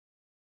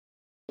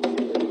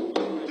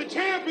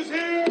champ is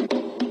here.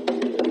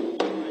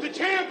 The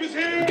champ is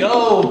here.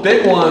 Go,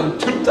 big one,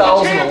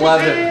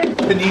 2011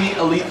 Panini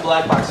Elite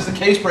Black Box. This is a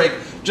case break.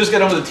 Just got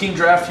done with the team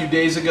draft a few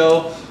days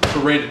ago. So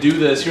we're ready to do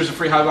this. Here's a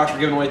free high box we're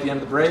giving away at the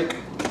end of the break.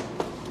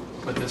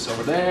 Put this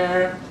over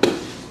there.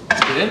 Let's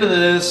get into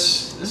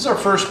this. This is our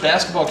first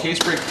basketball case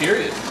break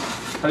period.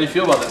 How do you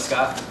feel about that,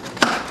 Scott?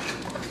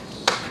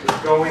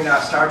 We're going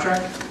Star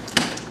Trek.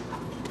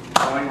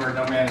 Going where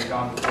no man has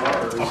gone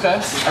before. Okay,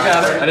 I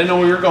got it. I didn't know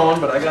where you were going,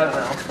 but I got it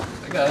now.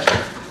 I got it.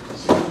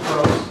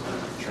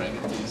 Try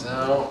and get these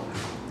out.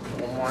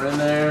 One more in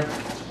there.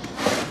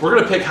 We're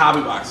gonna pick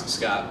hobby boxes,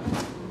 Scott.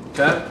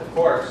 Okay? Of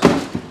course.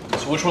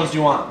 So which ones do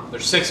you want?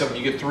 There's 6 of them.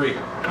 You get 3. 3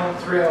 on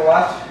the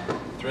left.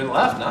 3 on the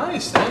left.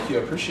 Nice. Thank you.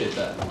 I appreciate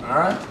that. All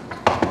right.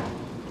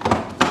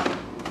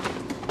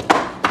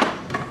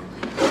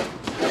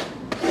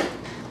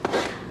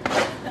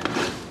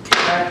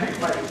 Can I pick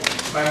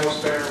my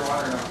most favorite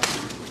one or no?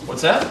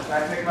 What's that? Can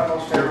I pick my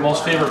most favorite Your most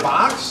one? favorite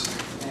box?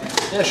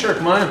 Yeah, sure.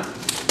 Come on in.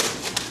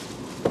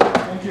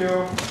 Thank you.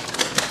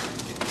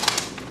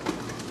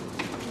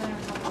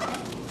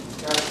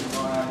 Got some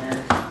going on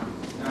here.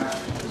 Not a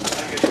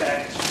good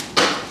package.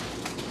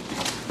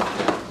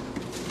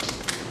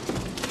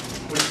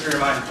 Which three are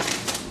mine?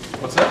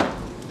 What's that?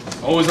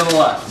 Always on the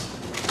left.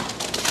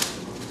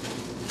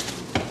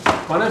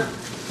 Come on in.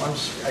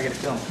 I get a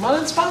feeling. Come on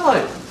in,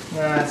 spotlight.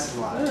 Yeah, that's a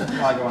lot. Yeah.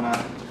 A lot going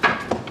on.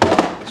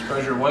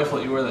 Surprised your wife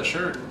let you wear that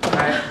shirt.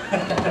 Alright.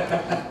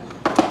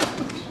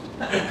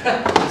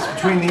 It's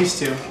between these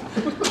two.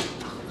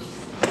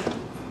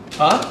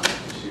 Huh?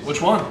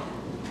 Which one?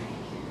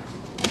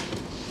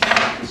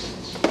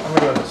 I'm gonna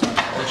go with this one.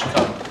 I'll let you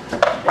come.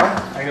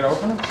 I gotta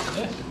open it?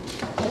 Yeah.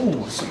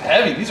 Ooh, some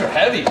heavy. These are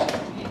heavy.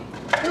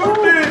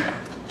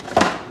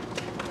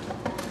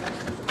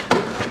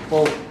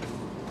 Whoa.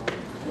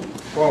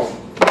 Whoa.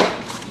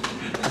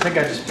 I think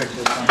I just picked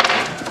this one.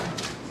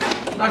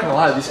 I'm not gonna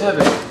lie, these have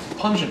a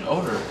pungent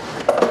odor.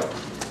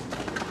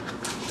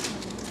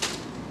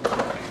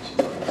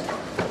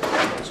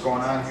 What's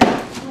going on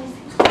here?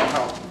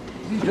 Oh,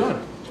 What are you doing?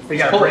 we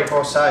gotta break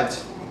both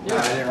sides. Yeah. I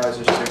didn't realize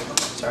there's 2.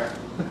 Sorry.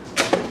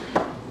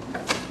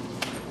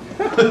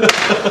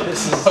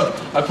 This is.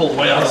 I pulled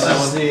way out of that This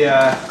one. is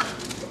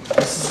the.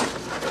 This is.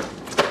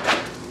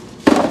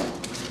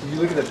 Did you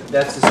look at the?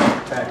 That's the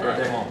second pack All right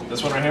right, come there. on.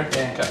 This one right here?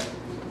 Yeah. Okay.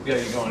 We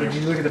gotta get going Did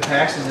here. you look at the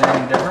packs? Is there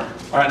anything different?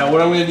 All right, now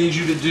what I'm gonna need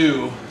you to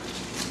do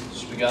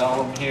is we got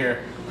all of them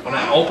here. When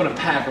I open a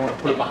pack, I want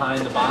to put it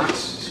behind the box.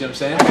 See what I'm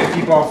saying? I'm gonna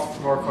keep all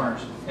 4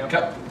 corners. Yep.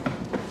 Okay.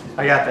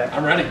 I got that.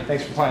 I'm ready.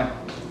 Thanks for playing.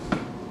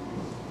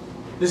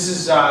 This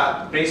is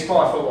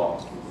baseball or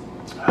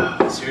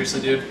football?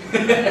 Seriously, dude.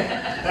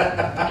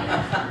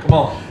 Come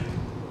on.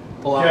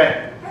 Pull out.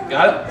 Okay.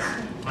 Got it?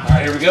 All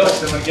right, here we go.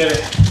 I'm gonna get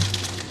it.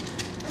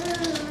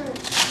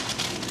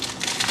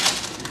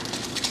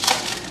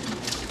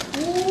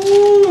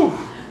 Woo!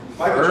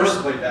 Michael First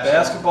Jordan played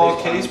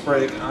basketball case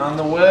break on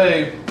the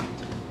way.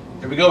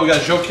 Here we go. We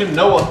got Joakim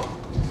Noah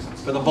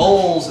for the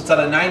Bulls. It's out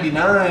of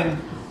 99.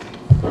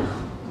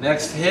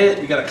 Next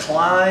hit, you got a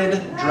Clyde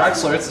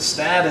Drexler. It's a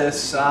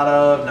status out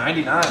of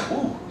 99.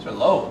 Ooh, these are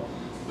low.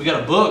 We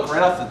got a book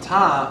right off the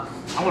top.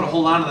 I'm going to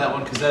hold on to that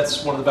one because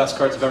that's one of the best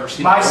cards I've ever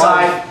seen. My in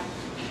side.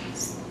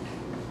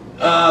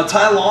 life.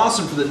 Ty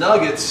Lawson for the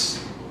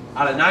Nuggets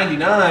out of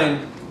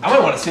 99. I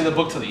might want to see the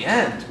book to the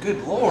end.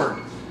 Good Lord.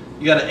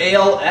 You got an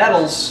A.L.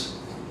 Adels.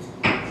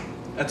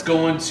 That's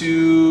going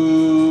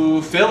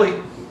to Philly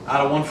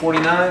out of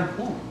 149.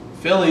 Ooh,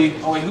 Philly.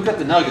 Oh, wait, who got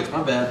the Nuggets?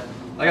 My bad.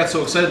 I got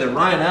so excited that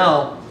Ryan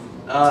L.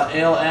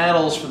 A.L.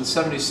 Adels for the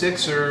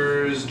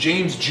 76ers.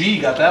 James G.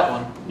 got that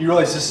one. You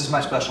realize this is my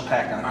special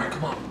pack on All here. right,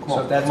 come on. Come So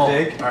on. if that's come on.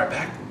 big. All right,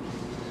 back.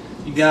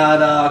 You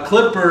got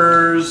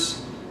Clippers.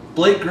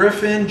 Blake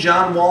Griffin,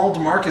 John Wall,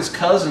 DeMarcus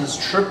Cousins,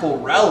 triple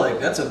relic.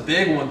 That's a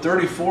big one,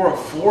 34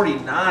 of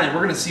 49.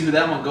 We're going to see who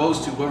that one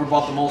goes to, whoever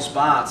bought the most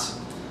spots.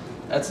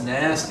 That's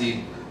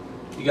nasty.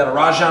 You got a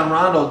Rajon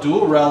Rondo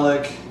dual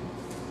relic,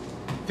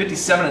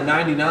 57 of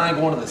 99,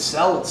 going to the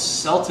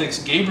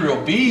Celtics.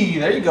 Gabriel B,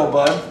 there you go,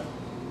 bud.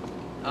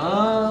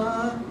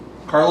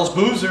 Carlos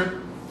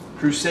Boozer,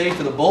 Crusade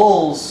for the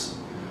Bulls,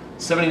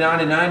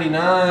 79 of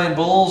 99.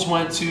 Bulls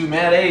went to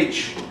Matt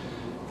H.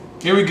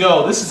 Here we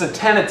go. This is a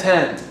 10 of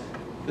 10.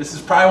 This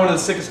is probably one of the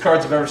sickest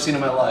cards I've ever seen in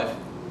my life.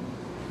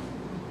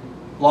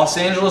 Los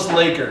Angeles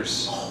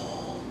Lakers.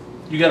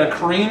 You got a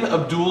Kareem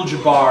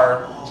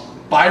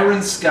Abdul-Jabbar,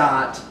 Byron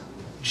Scott,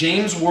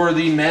 James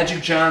Worthy,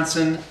 Magic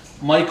Johnson,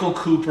 Michael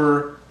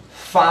Cooper,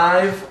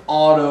 5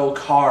 auto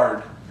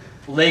card.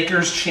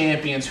 Lakers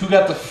champions. Who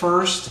got the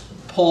first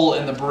pull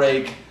in the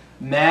break?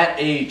 Matt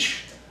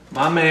H.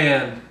 My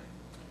man.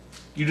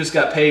 You just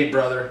got paid,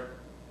 brother.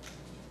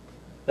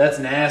 That's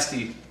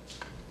nasty.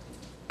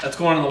 That's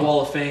going on the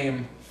Wall of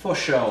Fame for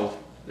show.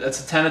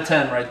 That's a 10 of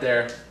 10 right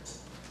there.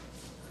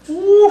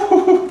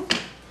 Woo!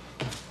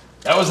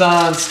 That was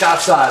on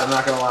Scott's side, I'm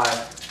not going to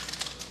lie.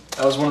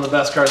 That was one of the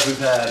best cards we've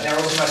had. That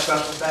was my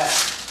special pack.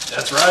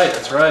 That's right,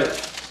 that's right.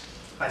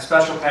 My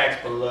special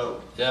pack's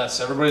below. Yes,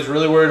 everybody's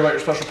really worried about your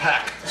special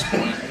pack at this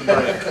point in the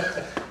break.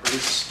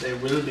 Warriors. They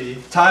will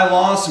be. Ty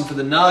Lawson for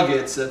the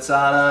Nuggets. That's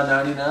out of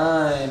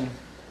 99.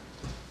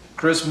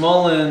 Chris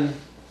Mullen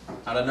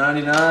out of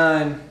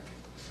 99.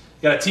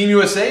 Got a Team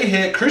USA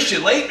hit.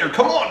 Christian Laettner.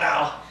 Come on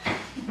now.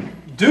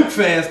 Duke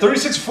fans,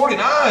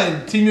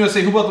 36-49. Team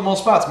USA, who bought the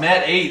most spots?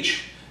 Matt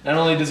H. Not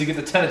only does he get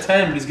the 10 of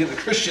 10, but he's getting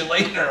the Christian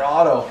Laettner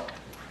auto.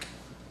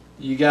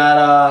 You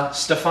got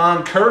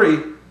Stephon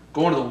Curry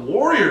going to the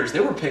Warriors.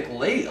 They were picked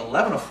late,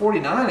 11 of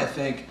 49, I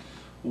think.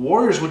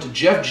 Warriors went to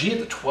Jeff G at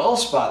the 12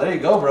 spot. There you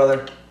go,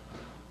 brother.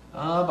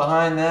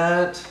 Behind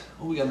that,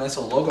 we got a nice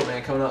little logo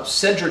man coming up.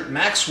 Cedric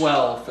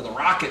Maxwell for the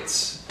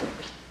Rockets.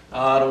 To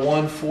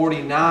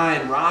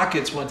 149,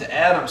 Rockets went to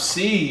Adam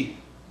C.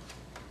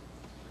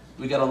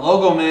 We got a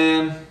logo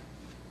man.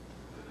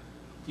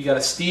 You got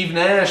a Steve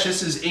Nash.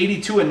 This is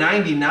 82 of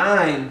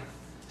 99.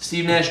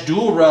 Steve Nash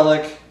dual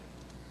relic.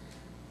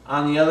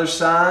 On the other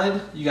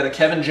side, you got a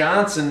Kevin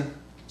Johnson.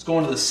 It's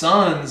going to the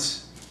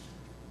Suns.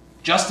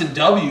 Justin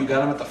W.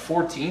 got him at the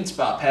 14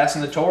 spot,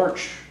 passing the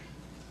torch.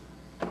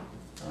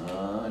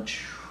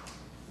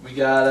 We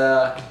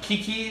got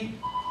Kiki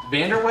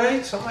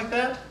Vanderway, something like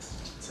that.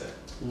 That's it.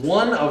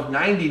 1 of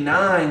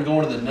 99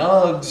 going to the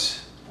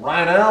Nugs.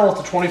 Ryan L. at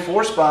the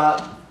 24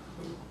 spot.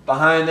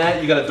 Behind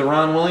that, you got a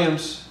Deron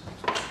Williams.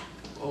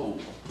 Whoa.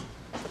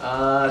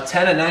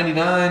 10 of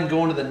 99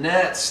 going to the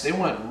Nets. They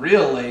went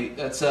real late.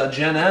 That's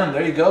Jen M.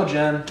 There you go,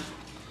 Jen.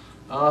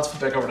 Let's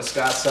flip back over to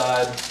Scott's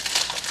side.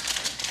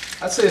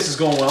 I'd say this is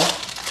going well.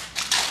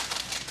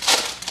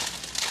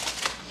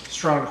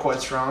 Strong to quite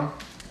strong.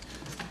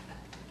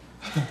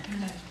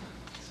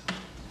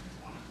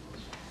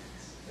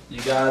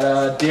 You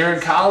got Darren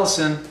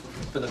Collison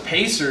for the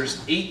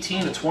Pacers,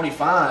 18 of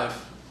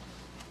 25.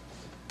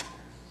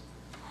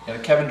 Got a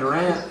Kevin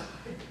Durant.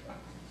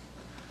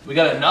 We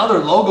got another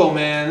logo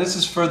man. This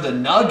is for the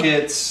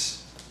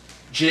Nuggets.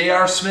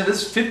 J.R. Smith.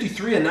 This is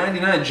 53 of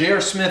 99.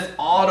 J.R. Smith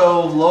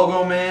auto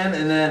logo man.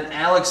 And then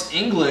Alex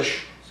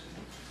English.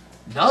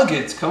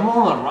 Nuggets. Come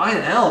on.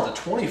 Ryan L. at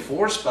the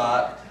 24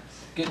 spot.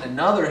 Getting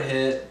another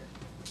hit.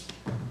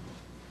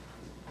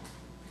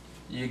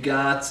 You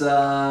got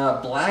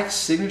black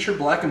signature,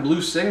 black and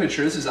blue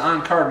signature. This is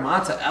on card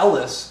Monta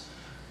Ellis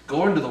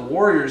going to the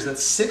Warriors.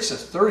 That's 6 of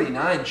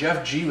 39.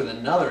 Jeff G with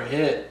another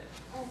hit.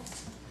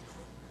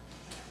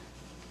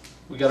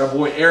 We got our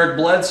boy Eric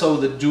Bledsoe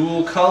with the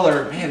dual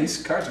color. Man,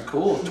 these cards are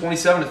cool.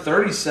 27 of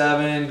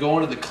 37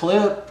 going to the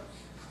Clip.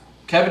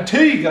 Kevin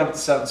T got up the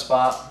 7th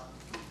spot.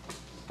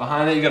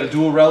 Behind it, you got a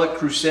dual relic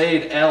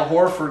Crusade. Al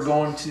Horford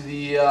going to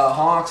the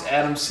Hawks.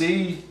 Adam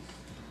C.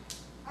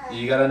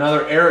 You got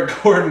another Eric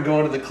Gordon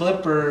going to the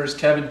Clippers,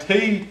 Kevin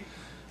T.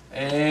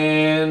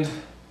 And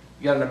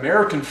you got an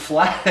American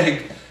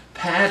flag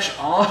patch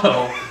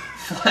auto.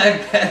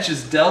 Flag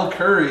patches Del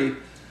Curry.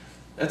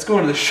 That's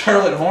going to the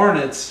Charlotte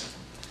Hornets.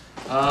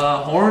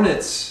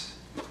 Hornets.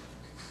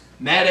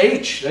 Matt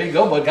H. There you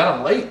go, bud. Got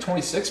him late,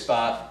 26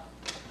 spot.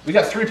 We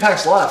got 3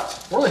 packs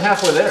left. We're only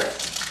halfway there.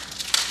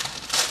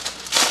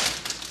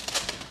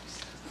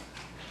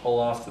 Pull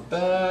off the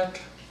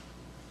back.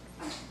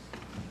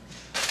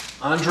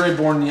 Andre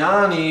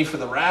Borgnani for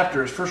the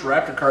Raptors. First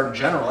Raptor card in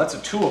general. That's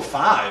a 2 of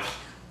 5.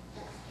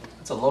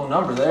 That's a low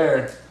number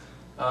there.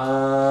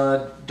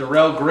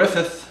 Darrell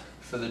Griffith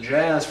for the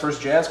Jazz.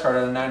 First Jazz card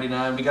out of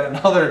 99. We got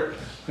another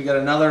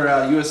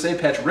USA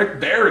patch. Rick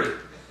Barry.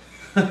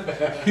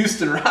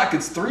 Houston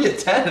Rockets. 3 of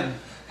 10.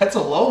 That's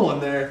a low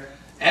one there.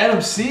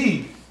 Adam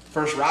C.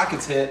 First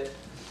Rockets hit.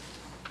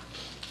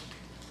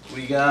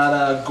 We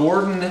got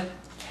Gordon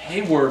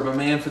Hayward, my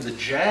man, for the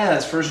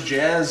Jazz. First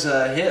Jazz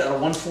hit on a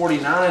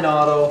 149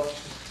 auto.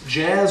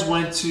 Jazz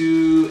went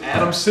to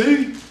Adam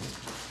C.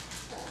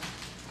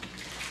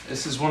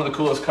 This is one of the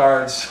coolest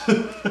cards.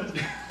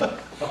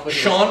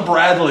 Sean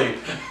Bradley,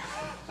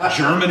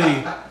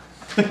 Germany.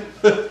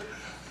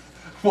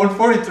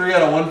 143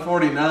 out of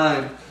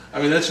 149.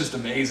 I mean, that's just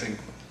amazing.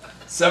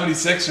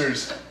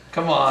 76ers.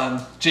 Come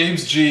on.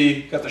 James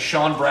G. Got the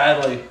Sean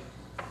Bradley.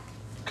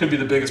 Could be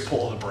the biggest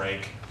pull of the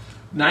break.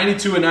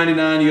 92 and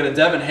 99, you got a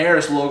Devin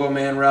Harris logo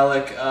man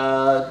relic.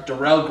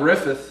 Darrell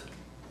Griffith.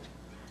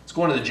 It's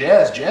going to the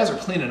Jazz. Jazz are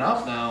cleaning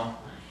up now.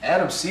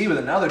 Adam C. with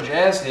another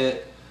Jazz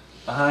hit.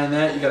 Behind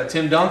that, you got a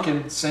Tim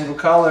Duncan, single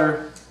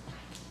color.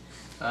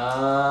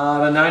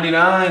 The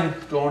 99,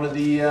 going to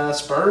the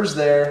Spurs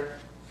there.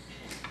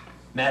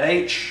 Matt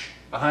H.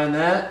 Behind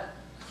that.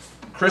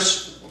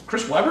 Chris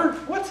Webber?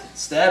 What?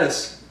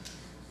 Status.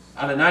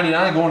 Out of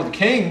 99, going to the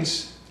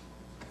Kings.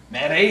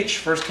 Matt H.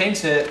 First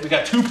Kings hit. We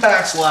got 2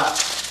 packs left.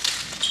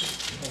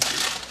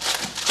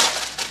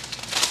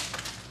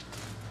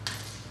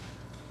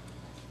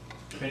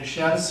 Finish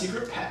out a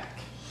secret pack.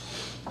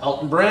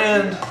 Elton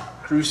Brand.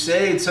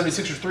 Crusade.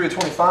 76ers 3 of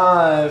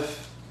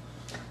 25.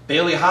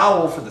 Bailey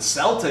Howell for the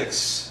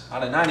Celtics.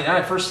 Out of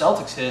 99. First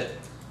Celtics hit.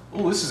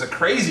 Ooh, this is a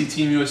crazy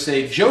Team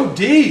USA. Joe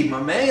D, my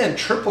man,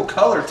 triple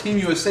color Team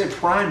USA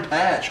prime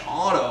patch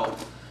auto.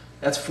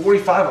 That's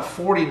 45 of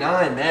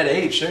 49. Matt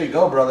H. There you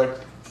go, brother.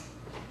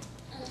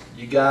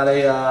 You got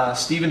a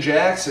Steven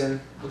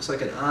Jackson. Looks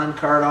like an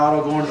on-card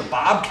auto going to the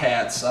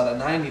Bobcats out of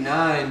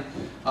 99.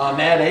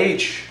 Matt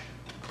H.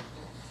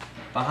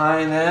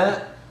 Behind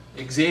that,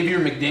 Xavier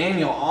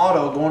McDaniel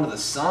auto going to the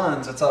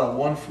Suns. That's out of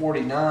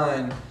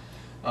 149.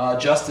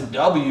 Justin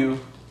W.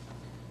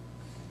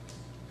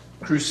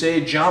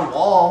 Crusade John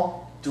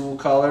Wall, dual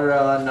color,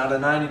 not a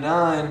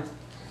 99.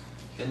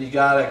 Then you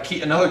got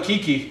another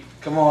Kiki.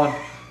 Come on,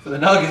 for the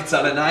Nuggets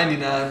out of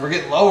 99. We're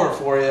getting lower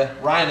for you.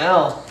 Ryan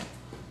L.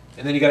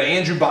 And then you got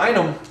Andrew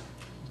Bynum,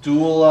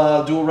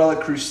 dual relic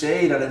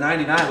Crusade out of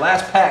 99.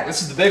 Last pack.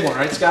 This is the big one,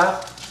 right,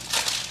 Scott?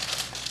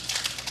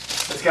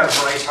 It's got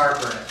a Bryce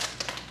Harper in it.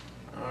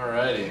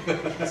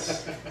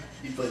 Alrighty.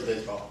 He plays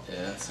baseball.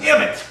 Yeah, it's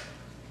Damn it!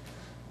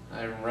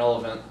 I'm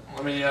relevant.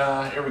 Let me,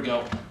 here we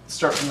go.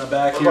 Start from the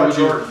back What here. about We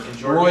do Jordan?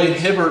 Jordan Roy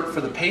is- Hibbert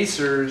for the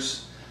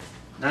Pacers.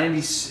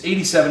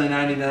 87 to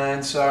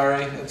 99,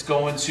 sorry. It's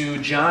going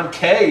to John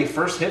K.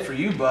 First hit for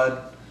you,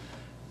 bud.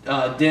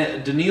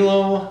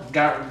 Danilo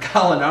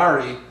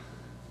Gallinari.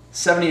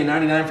 70 and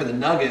 99 for the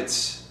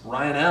Nuggets.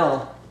 Ryan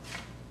L.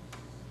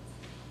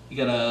 You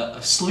got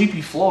a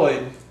Sleepy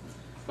Floyd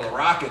for the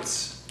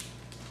Rockets.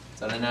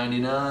 It's out of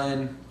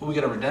 99. Oh, we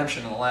got a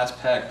redemption in the last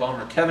pack.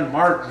 Bummer. Kevin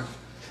Martin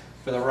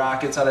for the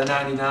Rockets out of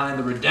 99.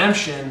 The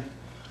redemption,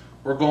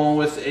 we're going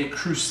with a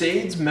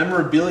Crusades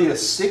memorabilia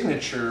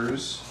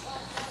signatures.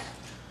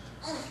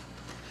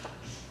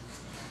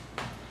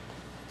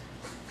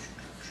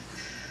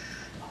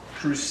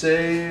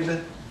 Crusade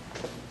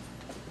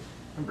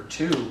number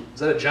 2. Is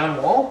that a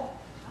John Wall?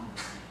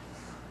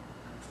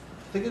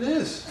 I think it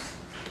is.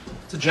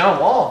 It's a John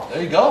Wall.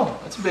 There you go.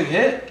 That's a big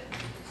hit.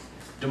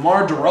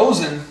 DeMar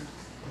DeRozan.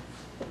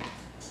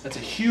 That's a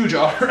huge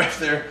autograph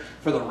there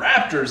for the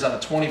Raptors out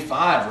of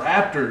 25.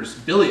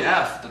 Raptors. Billy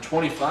F. The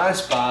 25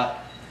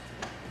 spot.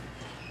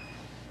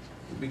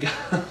 We got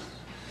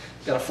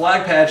a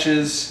flag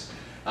patches.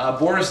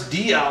 Boris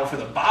D out for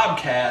the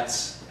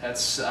Bobcats.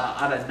 That's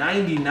out of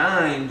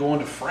 99 going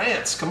to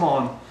France. Come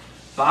on.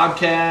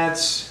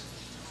 Bobcats.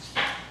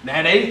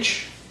 Matt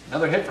H.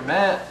 Another hit for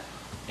Matt.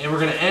 And we're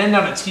going to end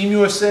on a Team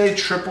USA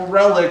triple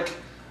relic.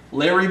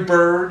 Larry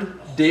Bird,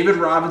 David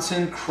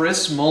Robinson,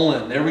 Chris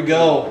Mullen. There we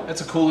go. That's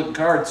a cool looking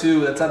card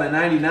too. That's out of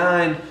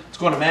 99. It's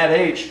going to Matt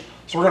H.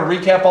 So we're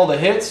going to recap all the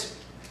hits.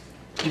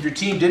 If your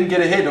team didn't get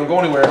a hit, don't go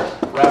anywhere.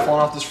 Raffling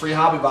off this free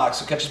hobby box.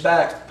 So catch us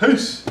back.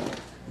 Peace.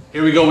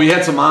 Here we go. We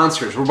had some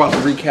monsters. We're about to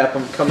recap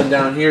them coming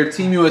down here.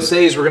 Team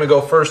USA's, we're going to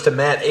go first to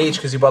Matt H.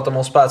 because he bought the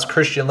most spots.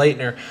 Christian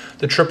Leitner,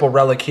 the triple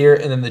relic here,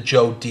 and then the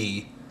Joe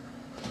D.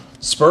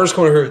 Spurs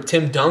coming here with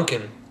Tim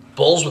Duncan.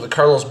 Bulls with the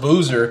Carlos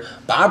Boozer.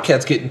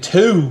 Bobcats getting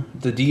 2.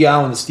 The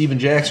D.L. and the Steven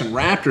Jackson.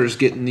 Raptors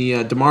getting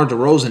the DeMar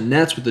DeRozan.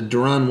 Nets with the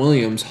Deron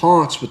Williams.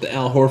 Hawks with the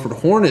Al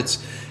Horford.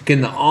 Hornets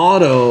getting the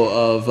auto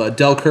of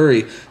Del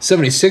Curry.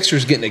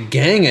 76ers getting a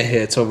gang of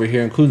hits over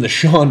here, including the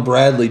Sean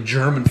Bradley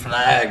German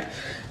flag.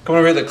 Coming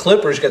over here, the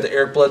Clippers got the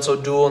Eric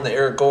Bledsoe duel and the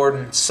Eric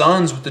Gordon.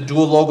 Suns with the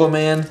dual logo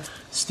man.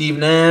 Steve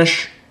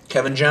Nash,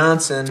 Kevin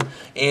Johnson,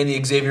 and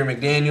the Xavier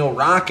McDaniel.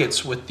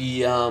 Rockets with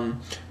the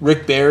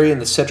Rick Barry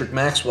and the Cedric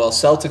Maxwell.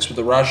 Celtics with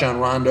the Rajon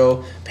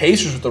Rondo.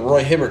 Pacers with the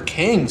Roy Hibbert.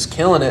 Kings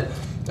killing it.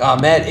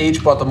 Matt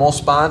H. bought the most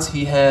spots.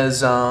 He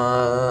has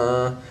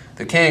the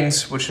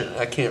Kings, which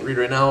I can't read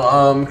right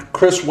now.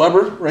 Chris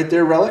Webber right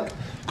there, relic.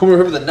 Coming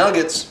over here with the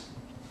Nuggets.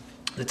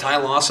 The Ty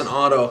Lawson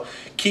auto.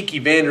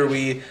 Kiki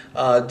Vanderwee,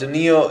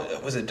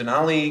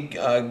 Denali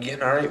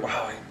Giannari?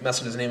 Wow, I'm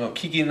messing his name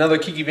up. Another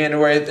Kiki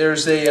Vanderwee.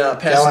 There's a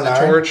passing the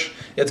torch.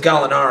 It's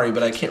Gallinari,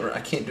 but I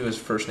can't do his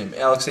first name.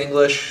 Alex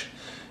English,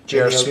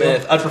 J.R.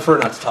 Smith. I'd prefer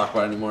not to talk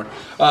about it anymore.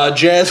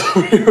 Jazz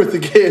over here with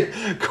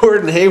the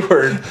Gordon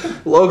Hayward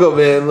logo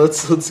man.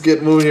 Let's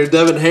get moving here.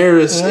 Devin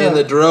Harris and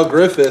the Darrell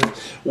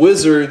Griffith.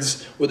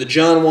 Wizards with the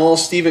John Wall,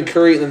 Stephen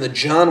Curry, and then the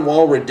John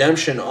Wall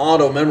redemption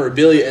auto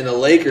memorabilia, and the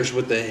Lakers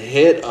with the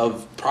hit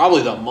of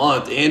probably the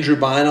month, Andrew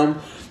Bynum,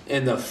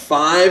 and the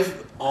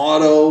 5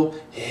 auto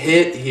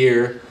hit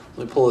here.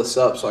 Let me pull this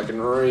up so I can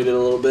read it a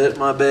little bit.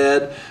 My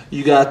bad.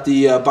 You got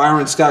the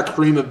Byron Scott,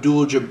 Kareem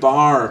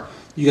Abdul-Jabbar.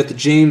 You got the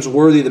James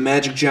Worthy, the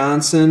Magic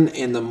Johnson,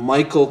 and the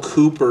Michael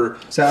Cooper.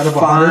 Is that out of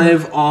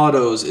 5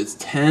 autos. It's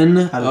 10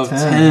 Out of of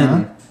 10.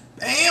 huh?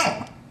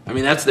 Damn! I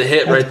mean, that's the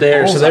hit right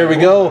there. So there we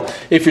go.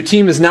 If your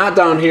team is not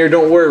down here,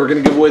 don't worry. We're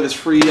going to give away this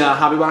free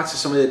hobby box to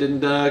somebody that didn't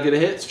get a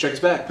hit. So check us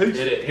back. Did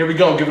it. Here we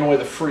go. Giving away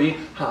the free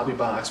hobby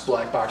box.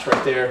 Black box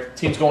right there.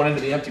 Team's going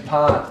into the empty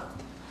pot.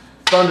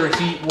 Thunder,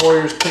 Heat,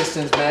 Warriors,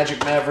 Pistons,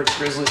 Magic, Mavericks,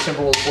 Grizzlies,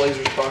 Timberwolves,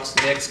 Blazers, Bucks,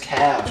 Knicks,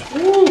 Cavs.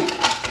 Woo!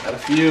 Got a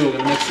few. Going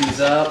to mix these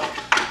up.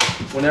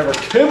 Whenever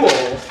Kimmel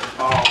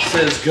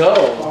says go,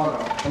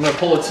 I'm going to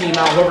pull a team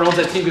out. Whoever owns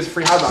that team gets a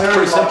free hobby box.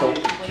 Pretty simple.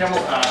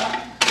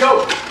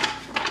 Go!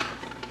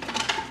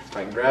 If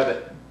I can grab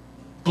it.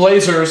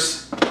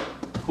 Blazers.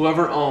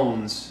 Whoever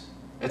owns.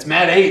 It's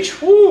Matt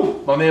H.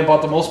 Woo! My man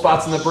bought the most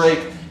spots in the break.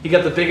 He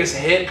got the biggest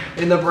hit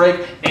in the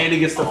break, and he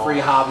gets the free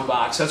hobby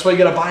box. That's why you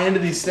got to buy into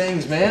these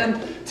things, man.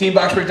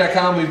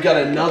 TeamBoxBreak.com. We've got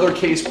another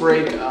case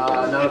break.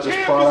 Not of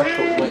this product,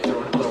 but we might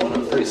throw one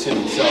up pretty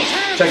soon. So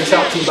check us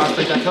out,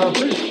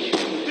 TeamBoxBreak.com.